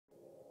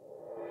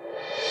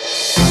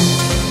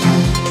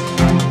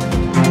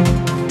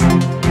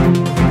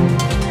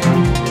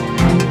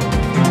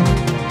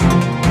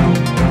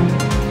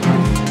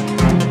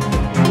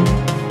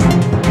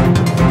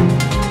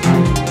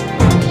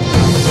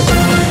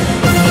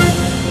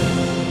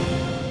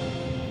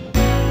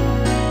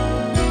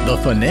The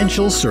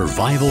Financial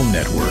Survival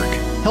Network,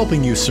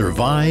 helping you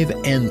survive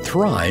and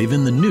thrive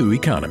in the new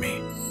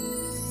economy.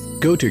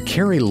 Go to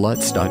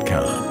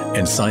KerryLutz.com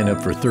and sign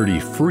up for 30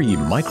 free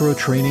micro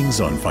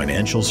trainings on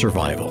financial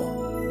survival.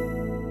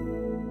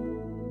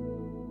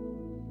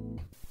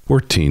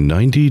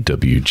 1490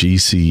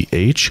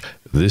 WGCH.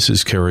 This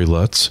is Kerry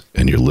Lutz,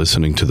 and you're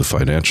listening to the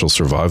Financial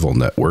Survival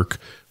Network,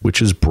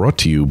 which is brought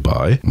to you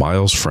by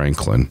Miles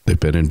Franklin. They've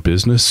been in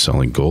business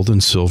selling gold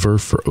and silver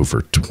for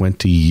over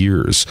 20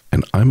 years,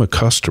 and I'm a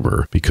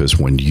customer because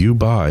when you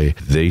buy,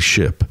 they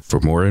ship. For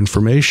more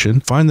information,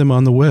 find them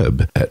on the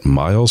web at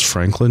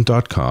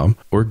milesfranklin.com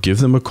or give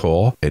them a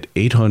call at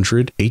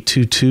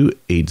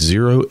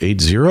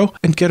 800-822-8080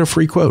 and get a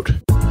free quote.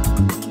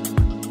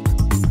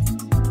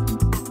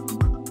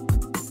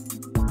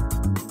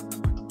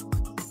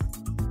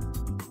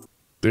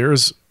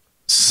 There's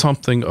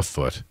something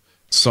afoot,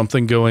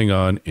 something going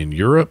on in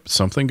Europe,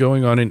 something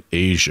going on in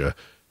Asia.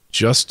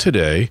 Just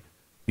today,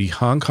 the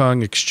Hong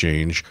Kong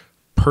Exchange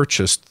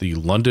purchased the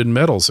London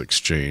Metals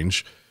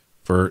Exchange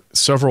for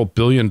several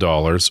 $billion,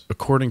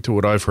 according to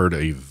what I've heard,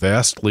 a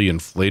vastly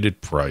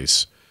inflated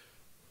price.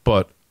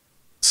 But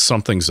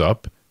something's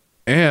up.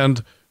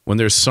 And when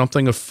there's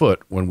something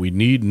afoot, when we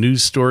need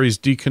news stories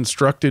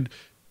deconstructed,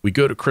 we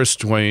go to Chris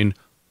Duane,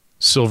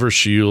 Silver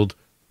Shield,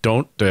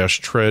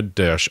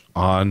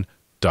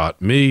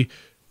 don't-tread-on.me,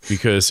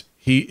 because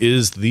he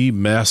is the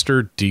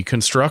master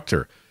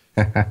deconstructor.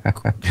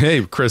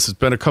 Hey, Chris, it's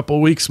been a couple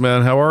of weeks,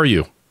 man. How are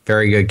you?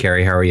 Very good,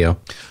 Kerry. How are you?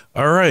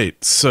 All right.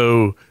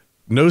 So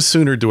no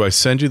sooner do I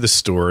send you the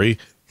story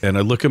and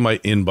I look at my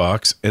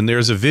inbox and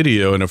there's a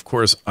video. And of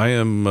course, I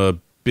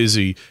am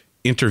busy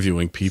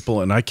interviewing people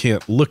and I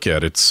can't look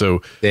at it.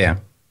 So yeah.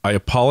 I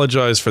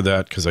apologize for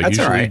that because I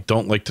usually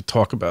don't like to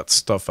talk about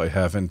stuff I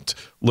haven't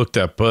looked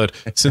at. But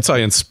since I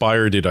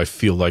inspired it, I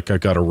feel like I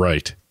got it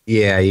right.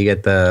 Yeah, you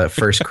get the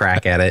first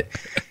crack at it.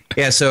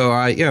 Yeah,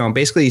 so,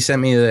 basically you sent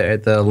me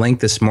the link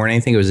this morning. I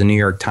think it was a New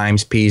York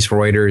Times piece,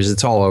 Reuters.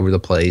 It's all over the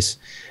place.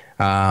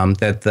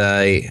 That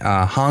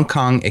the Hong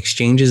Kong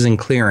Exchanges and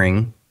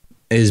Clearing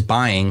is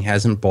buying,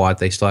 hasn't bought.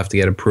 They still have to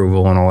get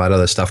approval and all that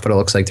other stuff, but it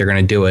looks like they're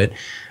going to do it.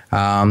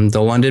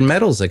 The London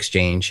Metals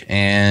Exchange,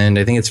 and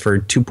I think it's for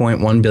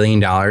 $2.1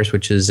 billion,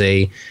 which is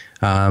in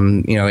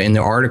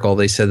the article,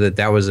 they said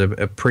that was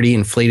a pretty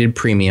inflated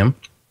premium.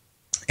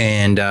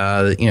 And,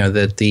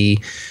 that the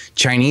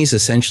Chinese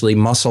essentially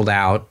muscled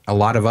out a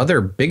lot of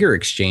other bigger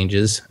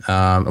exchanges,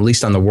 at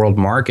least on the world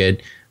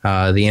market,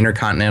 the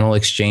Intercontinental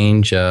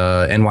Exchange,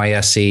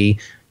 NYSE,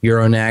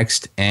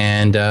 Euronext,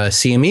 and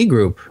CME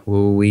Group,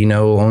 who we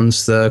know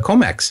owns the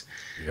COMEX.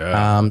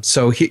 Yeah.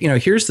 So,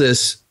 here's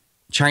this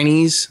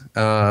Chinese,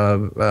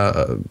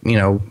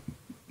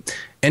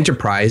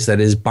 enterprise that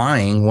is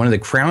buying one of the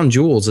crown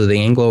jewels of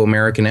the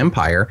Anglo-American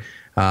Empire,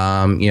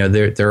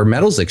 their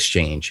metals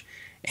exchange.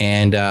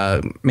 And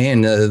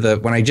when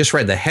I just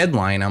read the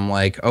headline, I'm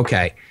like,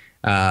 okay,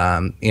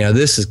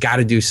 this has got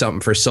to do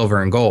something for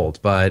silver and gold,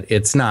 but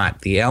it's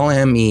not. The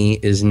LME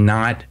is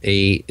not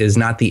the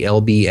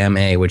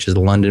LBMA, which is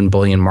the London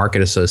Bullion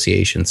Market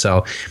Association.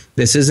 So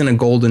this isn't a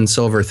gold and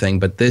silver thing,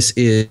 but this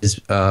is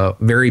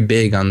very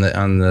big on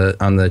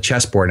the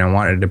chessboard, and I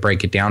wanted to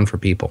break it down for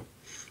people.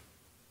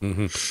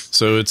 Mm-hmm.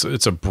 So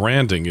it's a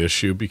branding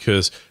issue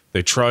because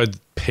they tried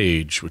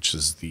PAGE, which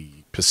is the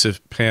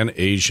Pacific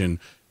Pan-Asian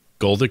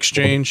Gold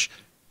Exchange,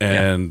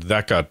 and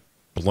that got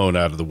blown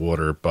out of the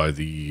water by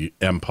the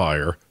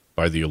empire,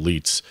 by the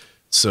elites.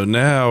 So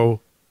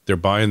now they're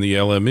buying the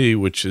LME,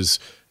 which is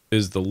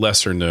the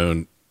lesser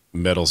known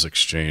metals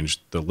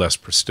exchange, the less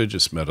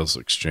prestigious metals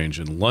exchange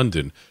in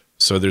London.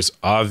 So there's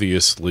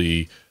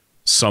obviously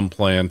some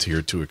plan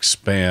here to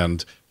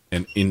expand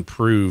and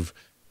improve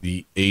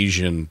the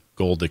Asian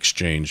gold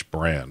exchange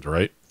brand,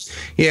 right?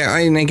 Yeah,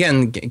 and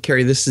again,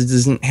 Kerry, this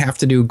doesn't have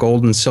to do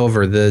gold and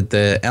silver.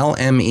 The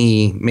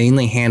LME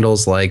mainly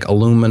handles like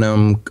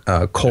aluminum,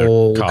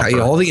 coal,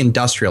 all the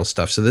industrial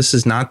stuff. So this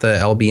is not the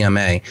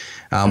LBMA,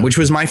 which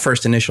was my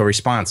first initial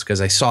response because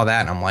I saw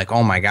that and I'm like,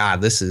 oh my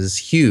God, this is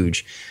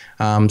huge.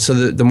 So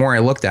the more I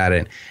looked at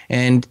it,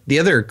 and the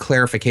other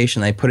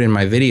clarification I put in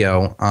my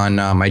video on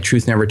my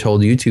Truth Never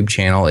Told YouTube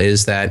channel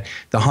is that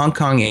the Hong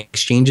Kong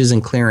Exchanges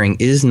and Clearing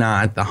is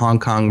not the Hong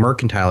Kong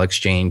Mercantile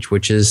Exchange,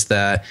 which is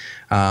the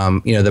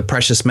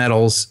precious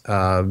metals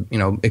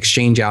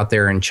exchange out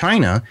there in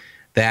China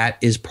that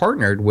is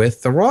partnered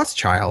with the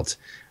Rothschilds.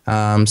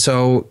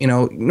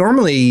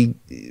 Normally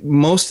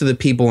most of the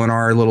people in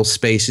our little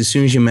space, as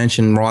soon as you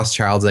mention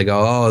Rothschilds, they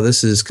go, oh,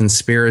 this is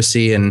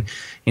conspiracy. And,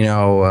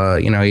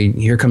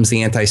 here comes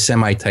the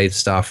anti-Semite type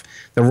stuff.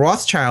 The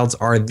Rothschilds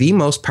are the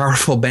most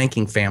powerful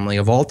banking family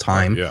of all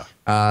time. Yeah.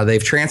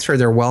 They've transferred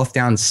their wealth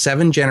down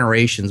 7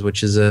 generations,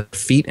 which is a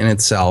feat in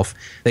itself.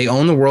 They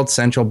own the world's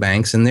central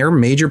banks, and they're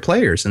major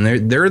players, and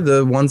they're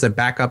the ones that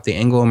back up the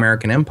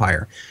Anglo-American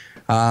Empire.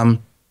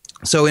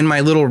 So in my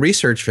little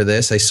research for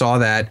this, I saw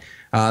that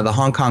the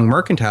Hong Kong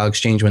Mercantile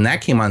Exchange, when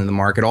that came onto the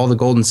market, all the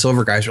gold and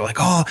silver guys were like,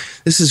 "Oh,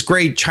 this is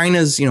great.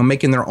 China's,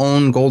 making their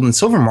own gold and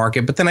silver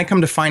market." But then I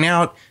come to find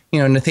out,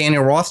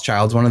 Nathaniel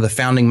Rothschild's one of the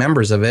founding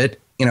members of it.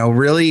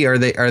 Really, are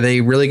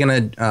they really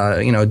going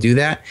to, do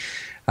that?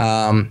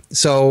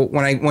 So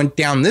when I went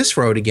down this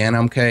road again,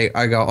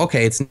 I go,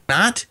 okay, it's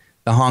not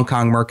the Hong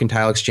Kong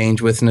Mercantile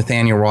Exchange with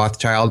Nathaniel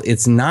Rothschild.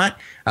 It's not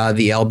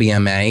the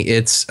LBMA.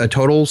 It's a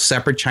total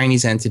separate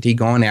Chinese entity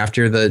going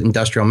after the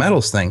industrial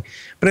metals thing.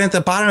 But at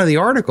the bottom of the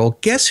article,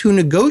 guess who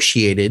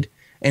negotiated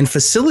and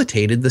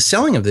facilitated the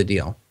selling of the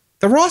deal?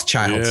 The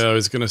Rothschilds. Yeah, I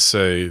was going to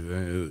say,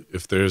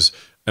 if there's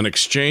an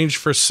exchange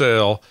for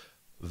sale,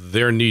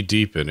 they're knee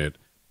deep in it.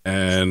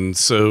 And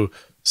so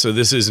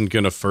this isn't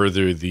going to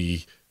further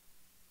the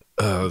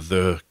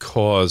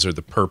cause or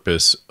the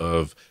purpose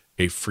of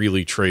a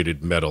freely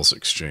traded metals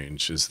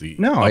exchange. Is the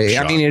no?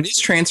 upshot. I mean, it is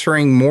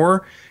transferring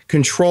more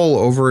control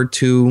over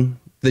to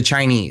the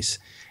Chinese.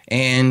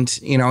 And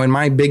in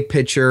my big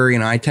picture,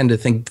 I tend to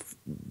think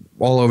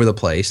all over the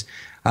place,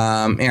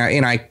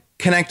 and I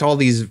connect all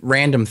these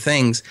random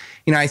things.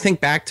 I think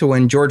back to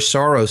when George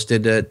Soros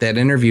did that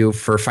interview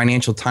for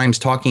Financial Times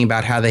talking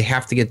about how they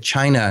have to get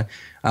China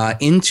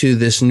into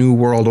this new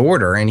world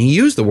order, and he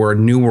used the word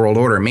new world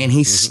order. Man,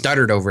 he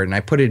stuttered over it, and I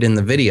put it in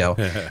the video.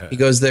 He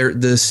goes, "There,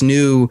 this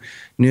new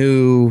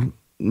world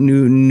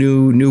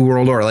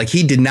order." Like,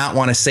 he did not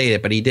want to say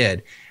it, but he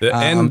did. The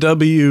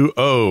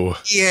NWO.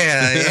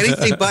 Yeah,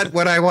 anything but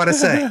what I want to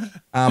say.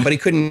 But he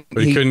couldn't.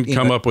 He couldn't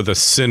come up with a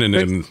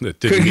synonym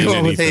that didn't mean come up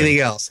anything. with anything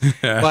else.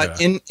 But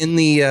in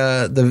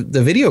the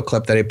video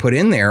clip that I put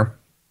in there,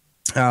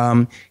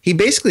 he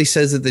basically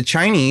says that the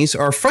Chinese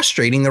are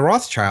frustrating the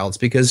Rothschilds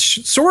because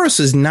Soros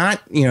is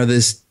not,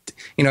 this,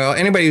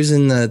 anybody who's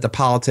in the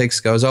politics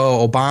goes,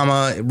 "Oh,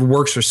 Obama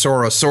works for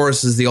Soros.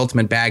 Soros is the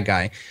ultimate bad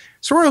guy."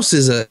 Soros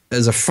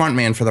is a front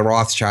man for the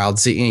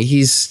Rothschilds.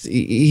 He's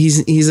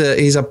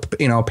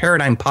a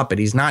paradigm puppet.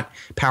 He's not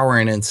power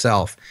in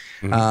itself.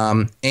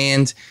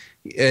 And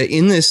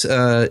in this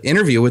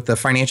interview with the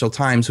Financial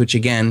Times, which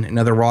again,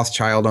 another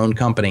Rothschild-owned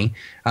company,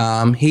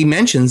 he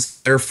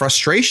mentions their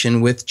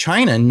frustration with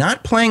China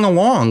not playing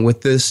along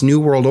with this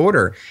new world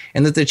order,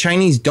 and that the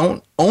Chinese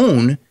don't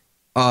own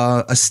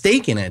a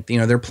stake in it.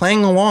 They're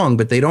playing along,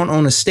 but they don't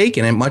own a stake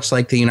in it, much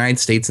like the United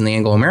States and the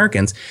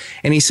Anglo-Americans.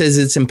 And he says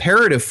it's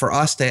imperative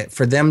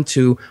for them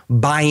to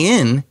buy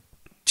in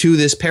to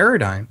this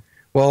paradigm.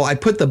 Well, I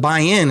put the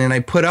buy-in and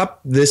I put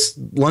up this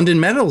London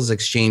Metals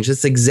Exchange.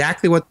 That's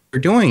exactly what they're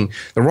doing.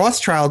 The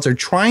Rothschilds are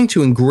trying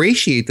to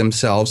ingratiate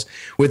themselves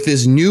with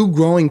this new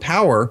growing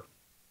power,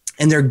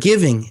 and they're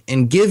giving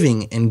and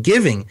giving and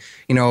giving,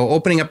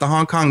 opening up the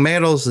Hong Kong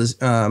Metals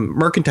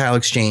Mercantile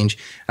Exchange,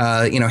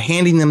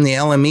 handing them the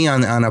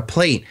LME on a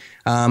plate.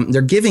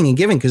 They're giving and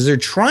giving because they're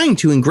trying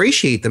to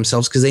ingratiate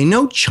themselves because they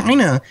know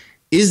China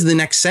is the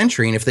next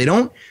century. And if they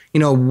don't,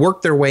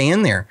 work their way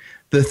in there,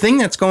 the thing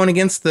that's going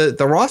against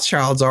the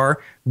Rothschilds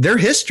are their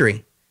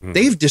history.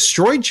 They've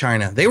destroyed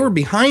China. They were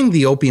behind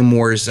the Opium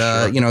Wars.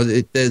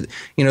 The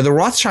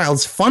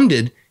Rothschilds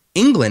funded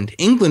England.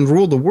 England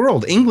ruled the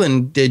world.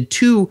 England did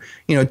two,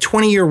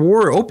 20-year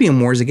opium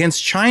wars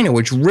against China,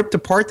 which ripped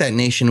apart that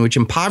nation, which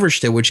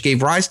impoverished it, which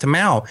gave rise to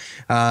Mao.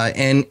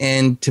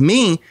 And to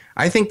me,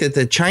 I think that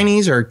the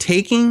Chinese are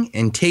taking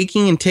and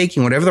taking and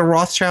taking whatever the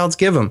Rothschilds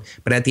give them.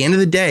 But at the end of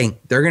the day,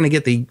 they're going to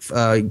get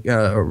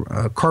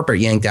the carpet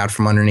yanked out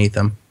from underneath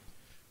them.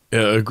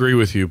 Yeah, I agree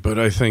with you, but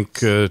I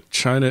think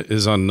China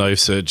is on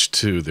knife's edge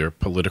too. Their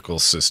political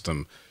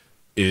system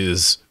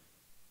is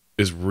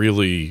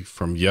really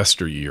from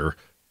yesteryear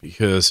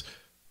because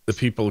the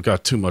people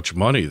got too much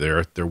money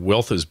there. Their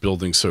wealth is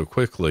building so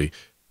quickly.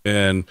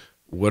 And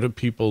what do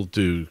people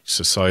do,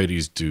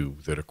 societies do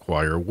that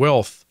acquire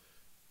wealth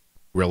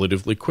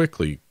relatively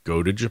quickly?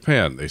 Go to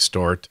Japan. They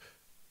start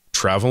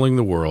traveling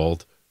the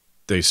world.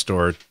 They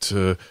start,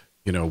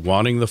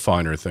 wanting the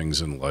finer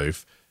things in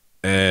life.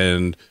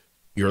 And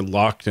you're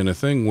locked in a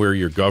thing where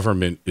your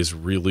government is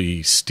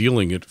really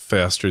stealing it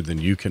faster than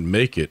you can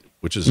make it,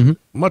 which is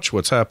much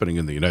what's happening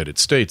in the United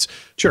States.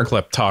 Sure. The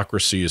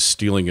kleptocracy is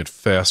stealing it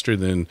faster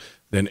than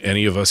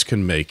any of us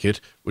can make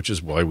it, which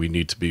is why we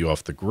need to be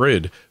off the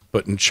grid.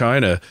 But in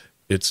China,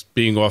 it's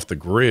being off the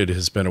grid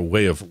has been a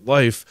way of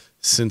life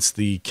since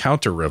the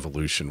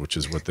counter-revolution, which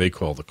is what they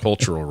call the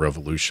Cultural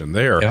Revolution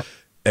there. Yep.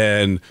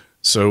 And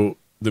so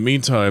the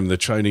meantime, the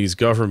Chinese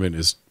government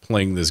is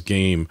playing this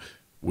game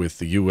with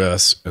the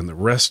U.S. and the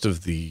rest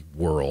of the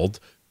world,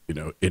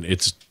 in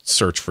its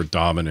search for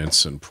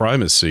dominance and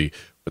primacy.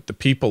 But the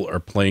people are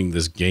playing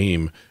this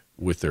game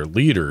with their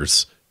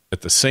leaders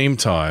at the same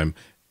time.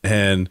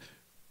 And,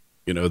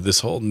 this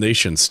whole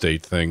nation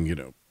state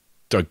thing,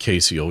 Doug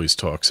Casey always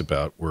talks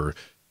about we're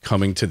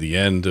coming to the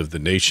end of the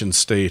nation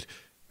state.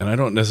 And I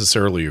don't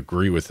necessarily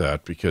agree with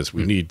that because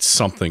we need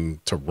something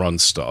to run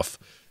stuff.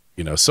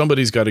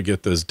 Somebody's got to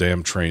get those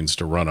damn trains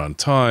to run on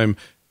time.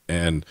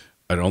 And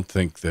I don't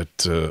think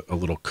that a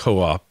little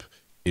co-op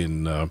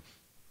in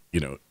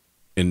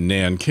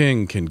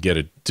Nanking can get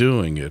it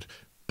doing it.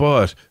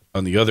 But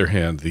on the other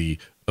hand, the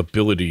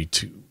ability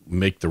to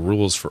make the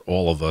rules for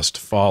all of us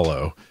to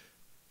follow,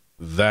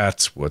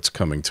 that's what's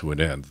coming to an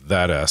end.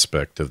 That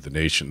aspect of the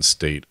nation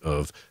state,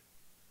 of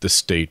the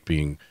state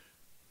being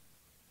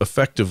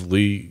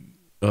effectively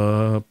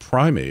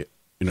primate,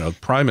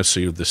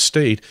 primacy of the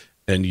state,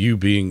 and you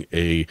being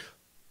a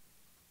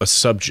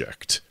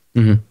subject,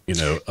 a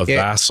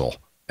vassal.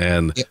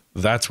 And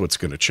that's what's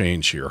going to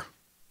change here.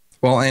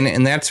 Well,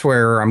 and that's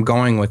where I'm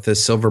going with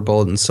this Silver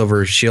Bullet and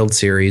Silver Shield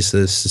series,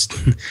 this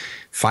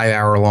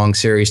 5-hour-long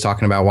series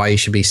talking about why you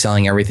should be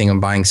selling everything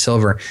and buying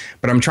silver.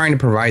 But I'm trying to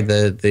provide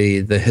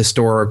the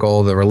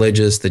historical, the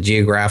religious, the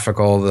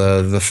geographical,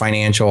 the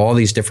financial, all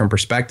these different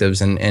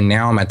perspectives. And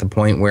now I'm at the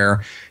point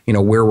where,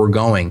 where we're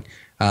going.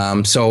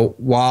 So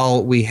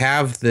while we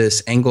have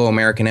this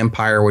Anglo-American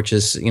empire, which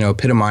is,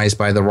 epitomized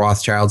by the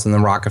Rothschilds and the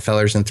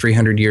Rockefellers and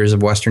 300 years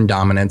of Western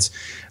dominance,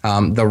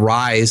 the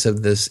rise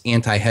of this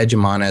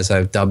anti-hegemon, as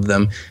I've dubbed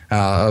them,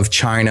 of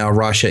China,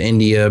 Russia,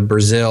 India,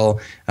 Brazil,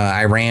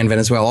 Iran,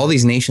 Venezuela, all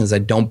these nations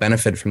that don't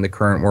benefit from the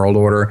current world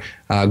order,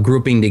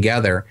 grouping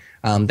together.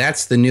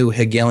 That's the new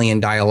Hegelian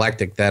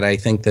dialectic that I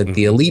think that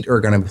the elite are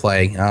going to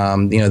play.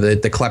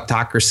 The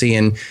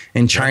kleptocracy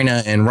in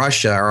China and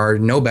Russia are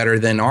no better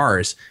than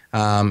ours.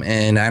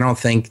 And I don't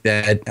think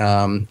that,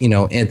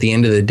 at the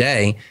end of the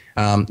day,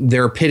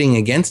 they're pitting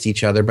against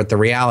each other. But the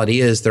reality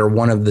is they're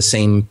one of the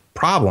same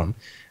problem.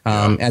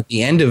 At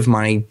the end of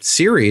my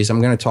series, I'm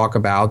going to talk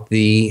about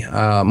the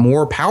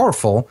more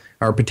powerful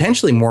or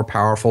potentially more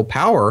powerful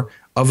power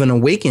of an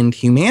awakened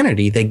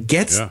humanity that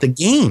gets the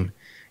game.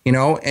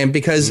 And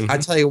because I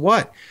tell you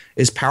what,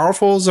 as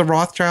powerful as the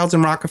Rothschilds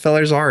and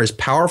Rockefellers are, as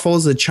powerful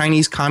as the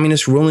Chinese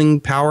communist ruling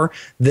power,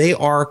 they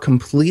are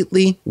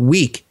completely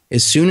weak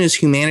as soon as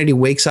humanity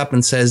wakes up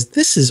and says,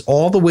 this is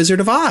all the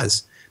Wizard of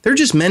Oz. They're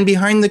just men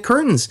behind the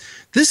curtains.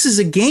 This is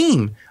a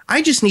game.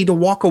 I just need to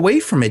walk away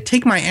from it,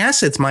 take my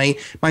assets, my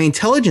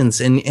intelligence,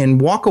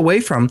 and walk away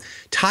from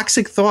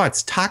toxic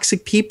thoughts,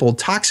 toxic people,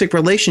 toxic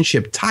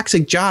relationship,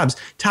 toxic jobs,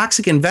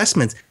 toxic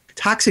investments,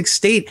 toxic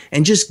state,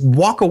 and just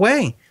walk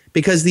away.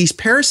 Because these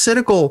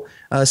parasitical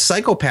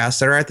psychopaths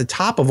that are at the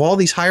top of all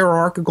these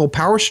hierarchical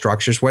power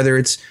structures, whether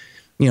it's,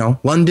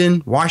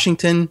 London,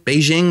 Washington,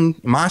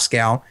 Beijing,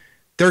 Moscow,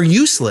 they're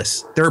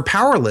useless. They're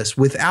powerless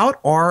without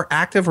our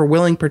active or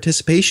willing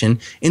participation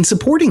in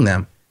supporting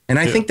them. And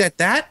I think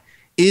that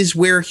is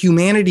where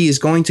humanity is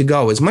going to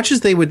go. As much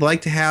as they would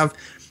like to have,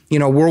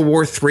 World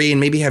War III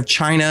and maybe have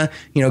China,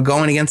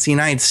 going against the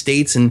United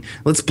States and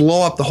let's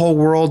blow up the whole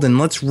world and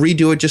let's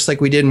redo it just like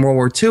we did in World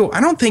War II.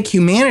 I don't think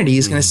humanity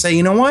is going to say,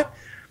 you know what?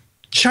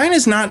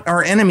 China's not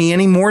our enemy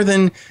any more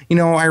than,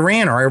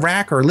 Iran or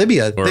Iraq or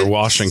Libya. Or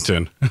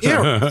Washington.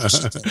 Yeah.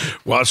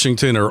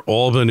 Washington or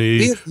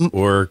Albany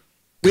or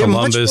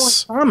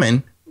Columbus. We have much more in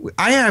common.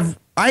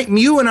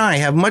 You and I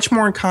have much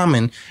more in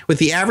common with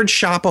the average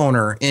shop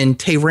owner in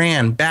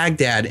Tehran,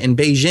 Baghdad, and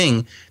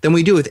Beijing than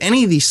we do with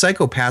any of these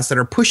psychopaths that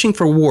are pushing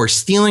for war,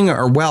 stealing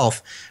our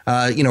wealth,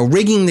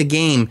 rigging the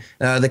game,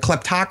 the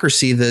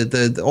kleptocracy,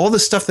 the all the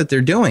stuff that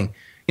they're doing.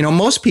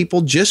 Most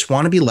people just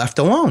want to be left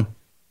alone.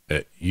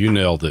 You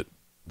nailed it.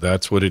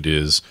 That's what it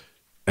is,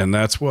 and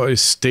that's why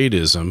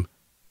statism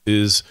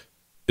is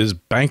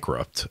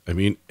bankrupt. I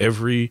mean,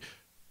 every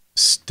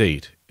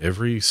state,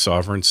 every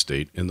sovereign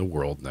state in the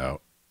world now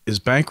is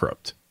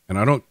bankrupt. And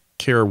I don't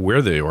care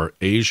where they are,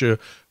 Asia,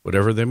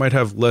 whatever. They might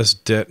have less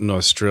debt in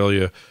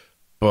Australia,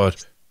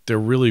 but they're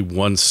really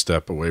one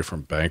step away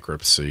from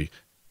bankruptcy.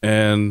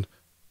 And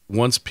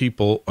once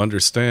people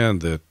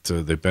understand that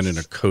they've been in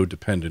a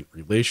codependent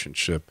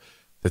relationship,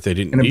 that they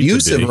didn't need to be. An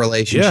abusive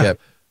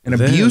relationship. An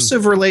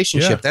abusive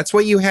relationship. That's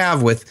what you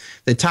have with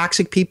the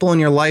toxic people in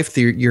your life,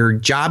 your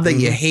job that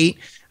you hate,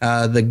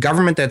 the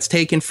government that's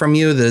taken from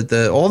you,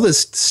 the all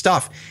this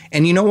stuff.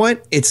 And you know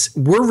what?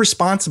 We're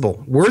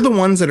responsible. We're the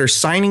ones that are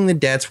signing the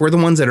debts. We're the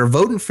ones that are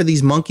voting for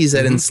these monkeys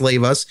that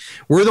enslave us.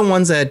 We're the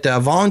ones that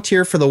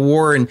volunteer for the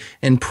war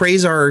and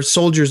praise our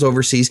soldiers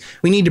overseas.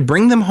 We need to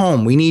bring them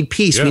home. We need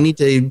peace. We need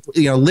to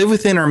live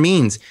within our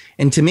means.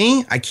 And to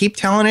me, I keep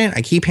telling it.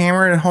 I keep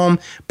hammering it home.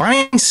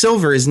 Buying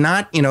silver is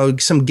not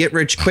some get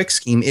rich quick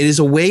scheme. It is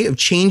a way of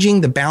changing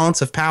the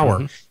balance of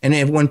power.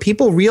 And when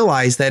people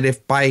realize that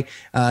if by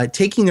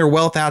taking their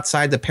wealth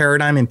outside the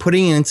paradigm and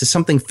putting it into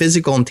something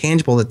physical and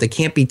tangible that they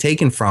can't be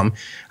taken from,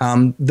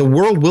 the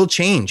world will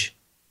change.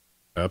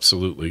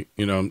 Absolutely.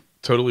 I'm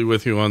totally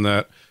with you on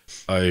that.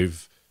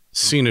 I've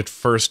seen it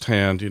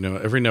firsthand.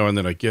 Every now and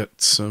then I get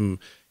some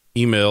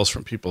emails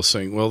from people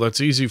saying, well,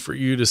 that's easy for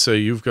you to say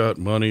you've got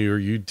money or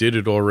you did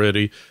it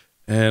already.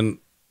 And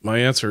my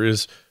answer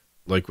is,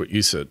 like what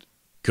you said,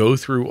 go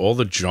through all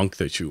the junk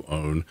that you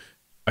own.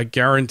 I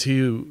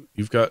guarantee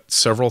you've got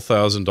several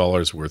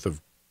 $1,000s worth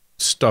of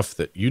stuff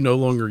that you no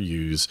longer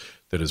use,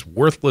 that is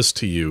worthless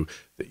to you,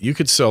 that you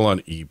could sell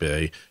on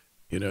eBay.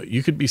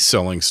 You could be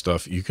selling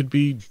stuff. You could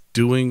be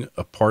doing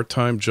a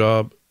part-time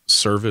job,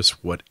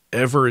 service,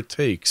 whatever it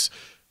takes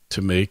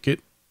to make it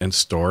and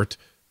start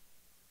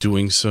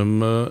doing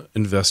some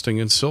investing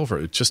in silver.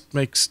 It just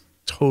makes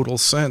total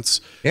sense.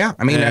 Yeah.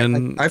 I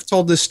mean, I've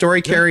told this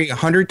story, Kerry,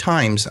 100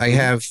 times. I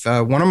have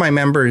one of my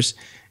members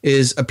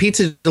is a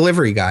pizza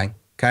delivery guy.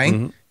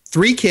 Okay.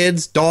 3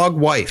 kids, dog,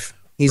 wife.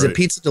 He's a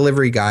pizza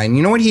delivery guy. And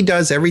you know what he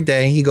does every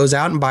day? He goes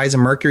out and buys a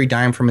mercury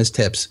dime from his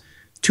tips.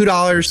 $2,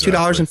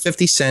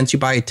 $2.50. You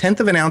buy a tenth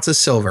of an ounce of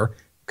silver.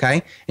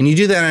 Okay. And you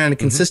do that on a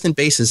consistent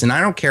basis. And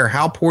I don't care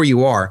how poor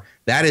you are,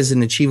 that is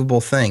an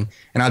achievable thing.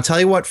 And I'll tell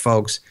you what,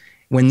 folks,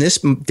 when this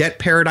debt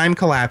paradigm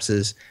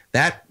collapses,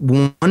 that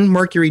one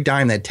mercury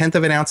dime, that tenth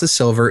of an ounce of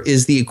silver,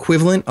 is the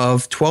equivalent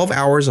of 12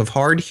 hours of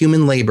hard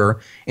human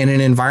labor in an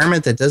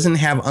environment that doesn't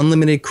have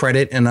unlimited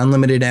credit and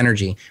unlimited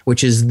energy,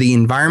 which is the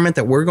environment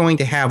that we're going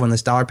to have when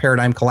this dollar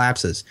paradigm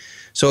collapses.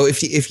 So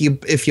if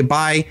you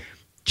buy,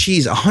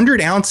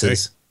 100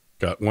 ounces.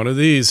 Hey, got one of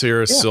these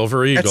here, a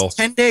Silver Eagle. That's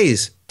 10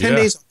 days. 10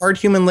 days of hard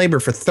human labor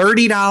for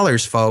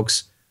 $30,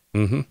 folks.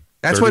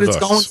 That's what it's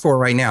going for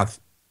right now.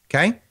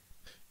 Okay?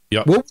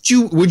 Yep.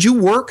 Would you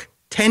work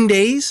 10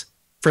 days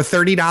for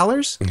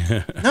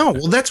 $30? No.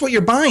 Well, that's what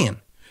you're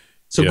buying.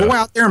 So go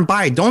out there and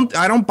buy it.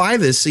 I don't buy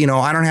this, I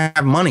don't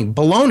have money.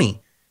 Baloney.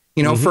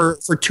 For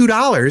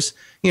 $2,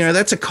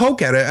 that's a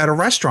Coke at a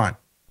restaurant.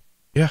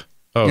 Yeah.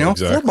 Oh,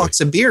 exactly.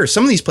 $4 a beer.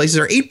 Some of these places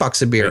are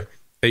 $8 a beer.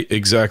 Hey,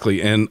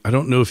 exactly. And I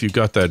don't know if you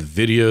got that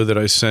video that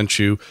I sent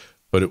you,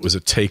 but it was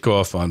a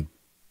takeoff on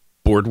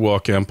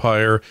Boardwalk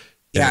Empire.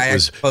 Yeah, it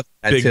was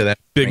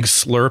big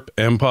Slurp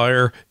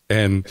Empire.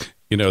 And,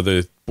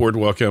 the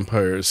Boardwalk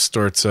Empire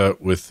starts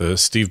out with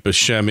Steve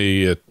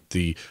Buscemi at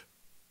the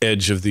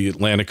edge of the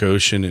Atlantic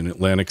Ocean in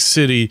Atlantic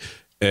City.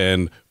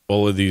 And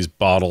all of these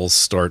bottles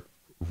start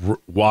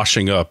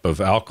washing up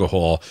of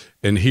alcohol.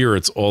 And here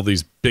it's all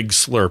these big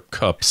Slurp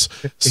cups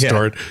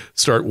start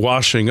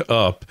washing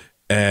up.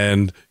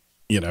 And,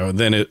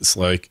 then it's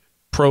like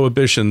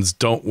prohibitions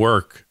don't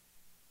work,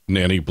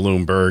 Nanny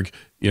Bloomberg.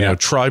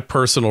 Try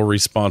personal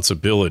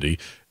responsibility.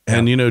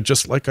 And,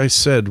 just like I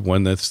said,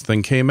 when this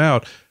thing came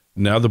out,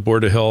 now the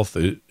Board of Health,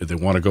 they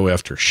want to go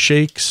after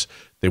shakes.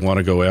 They want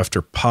to go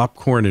after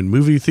popcorn in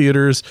movie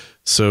theaters.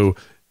 So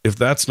if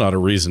that's not a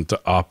reason to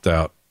opt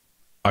out,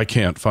 I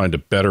can't find a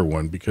better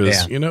one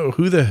because,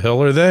 who the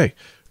hell are they?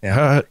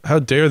 Yeah. How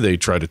dare they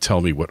try to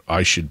tell me what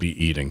I should be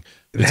eating?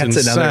 It's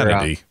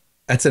insanity.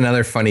 That's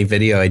another funny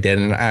video I did.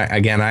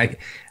 And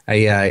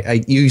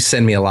you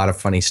send me a lot of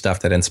funny stuff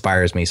that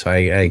inspires me. So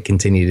I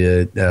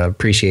continue to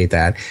appreciate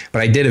that.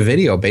 But I did a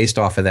video based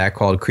off of that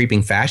called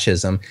Creeping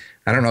Fascism.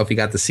 I don't know if you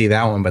got to see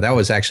that one, but that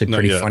was actually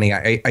pretty funny.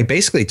 I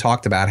basically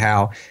talked about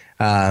how,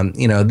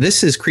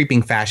 this is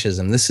creeping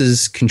fascism. This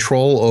is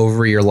control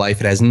over your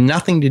life. It has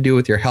nothing to do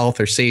with your health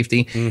or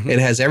safety. It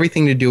has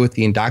everything to do with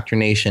the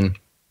indoctrination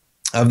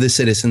of the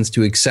citizens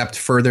to accept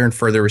further and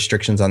further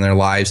restrictions on their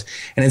lives.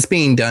 And it's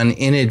being done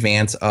in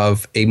advance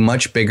of a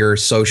much bigger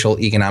social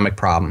economic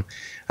problem.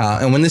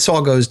 And when this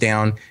all goes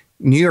down,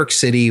 New York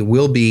City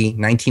will be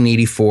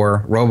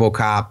 1984,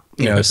 RoboCop,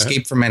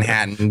 Escape from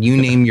Manhattan. You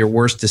name your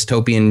worst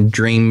dystopian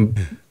dream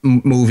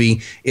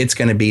movie, it's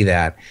going to be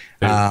that.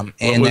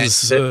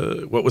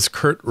 What was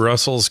Kurt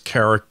Russell's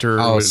character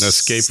in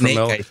Escape Snake,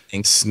 from I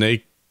think.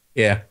 Snake?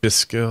 Yeah.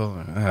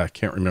 Bisquill. I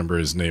can't remember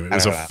his name. It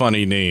was a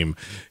funny name.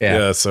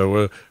 Yeah.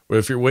 So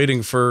if you're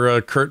waiting for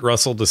Kurt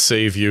Russell to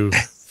save you,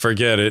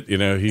 forget it.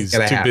 He's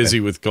too busy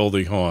with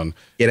Goldie Hawn.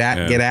 Get out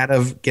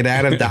of Dodge,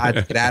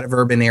 get out of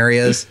urban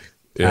areas.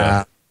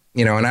 Yeah.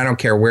 And I don't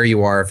care where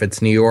you are, if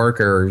it's New York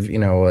or,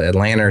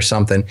 Atlanta or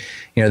something,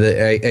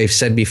 I've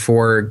said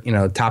before,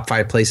 top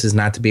 5 places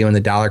not to be when the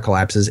dollar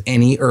collapses.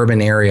 Any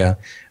urban area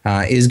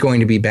is going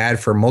to be bad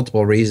for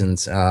multiple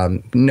reasons.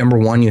 Number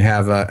one, you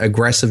have an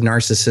aggressive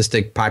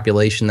narcissistic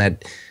population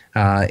that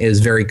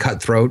is very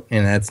cutthroat,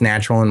 and that's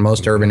natural in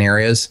most urban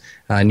areas,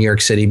 New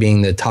York City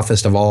being the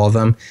toughest of all of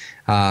them.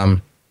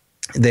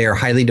 They are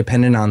highly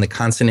dependent on the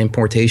constant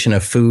importation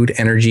of food,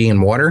 energy,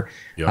 and water.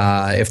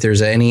 Yep. If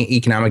there's any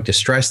economic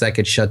distress, that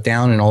could shut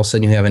down, and all of a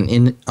sudden you have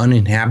an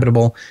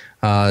uninhabitable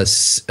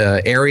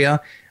area.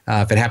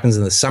 If it happens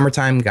in the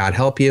summertime, God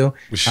help you.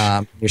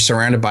 You're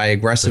surrounded by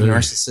aggressive,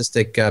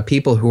 narcissistic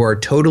people who are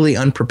totally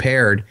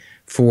unprepared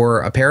for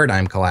a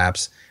paradigm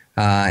collapse.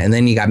 And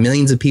then you got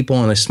millions of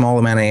people in a small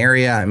amount of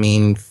area. I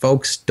mean,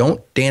 folks,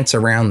 don't dance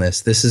around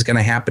this. This is going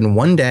to happen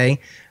one day.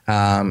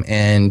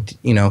 And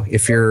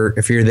if you're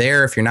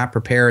there, if you're not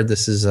prepared,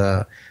 this is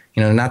not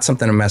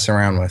something to mess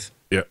around with.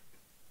 Yeah,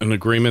 an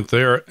agreement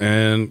there.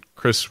 And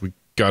Chris, we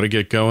got to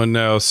get going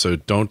now. So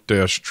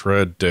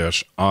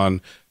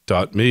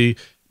don't-tread-on.me.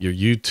 Your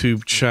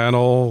YouTube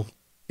channel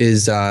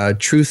is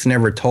Truth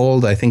Never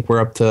Told. I think we're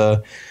up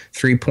to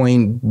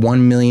 3.1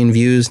 million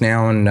views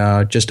now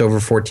and just over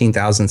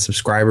 14,000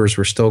 subscribers.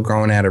 We're still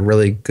growing at a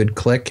really good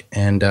click,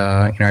 and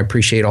I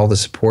appreciate all the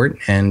support,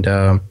 and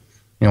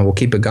we'll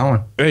keep it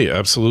going. Hey,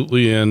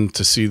 absolutely. And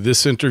to see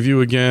this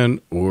interview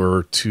again,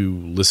 or to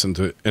listen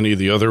to any of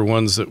the other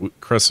ones that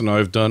Chris and I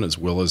have done, as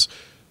well as,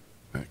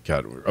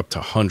 God, we're up to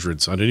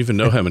hundreds. I don't even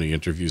know how many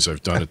interviews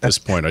I've done at this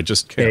point. I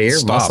just can't you're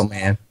stop. A muscle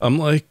man. I'm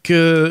like,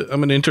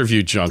 I'm an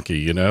interview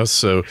junkie,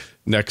 So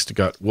next, we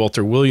got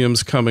Walter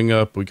Williams coming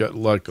up. We got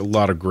like a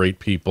lot of great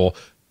people.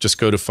 Just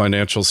go to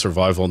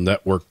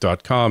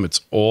financialsurvivalnetwork.com.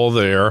 It's all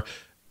there.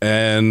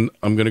 And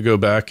I'm going to go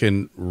back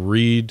and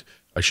read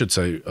I should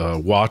say,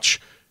 watch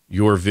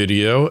your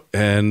video,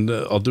 and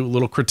I'll do a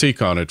little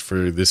critique on it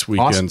for this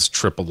weekend's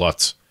Triple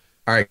Lutz.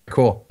 All right,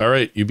 cool. All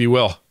right, you be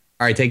well.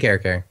 All right, take care,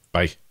 Kerry.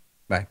 Bye.